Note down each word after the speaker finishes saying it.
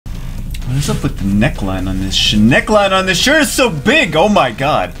What is up with the neckline on this? Neckline on this shirt is so big! Oh my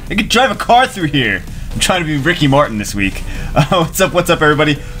god. I could drive a car through here. I'm trying to be Ricky Martin this week. What's up,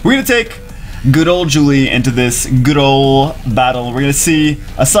 everybody? We're gonna take good old Julie into this good old battle. We're gonna see,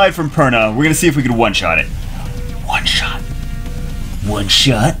 aside from Perna, we're gonna see if we could one-shot it. One shot. One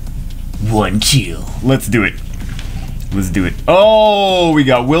shot. One kill. Let's do it. Let's do it. Oh, we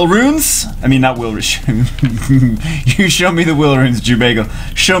got will runes. I mean, not will runes. You show me the will runes, Jubago.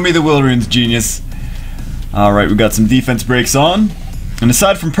 Show me the will runes, genius. Alright, we got some defense breaks on. And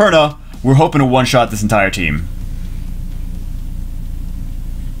aside from Perna, we're hoping to one-shot this entire team.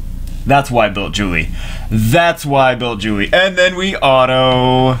 That's why I built Julie. That's why I built Julie. And then we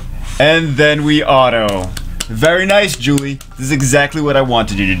auto. And then we auto. Very nice, Julie. This is exactly what I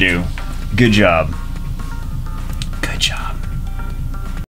wanted you to do. Good job.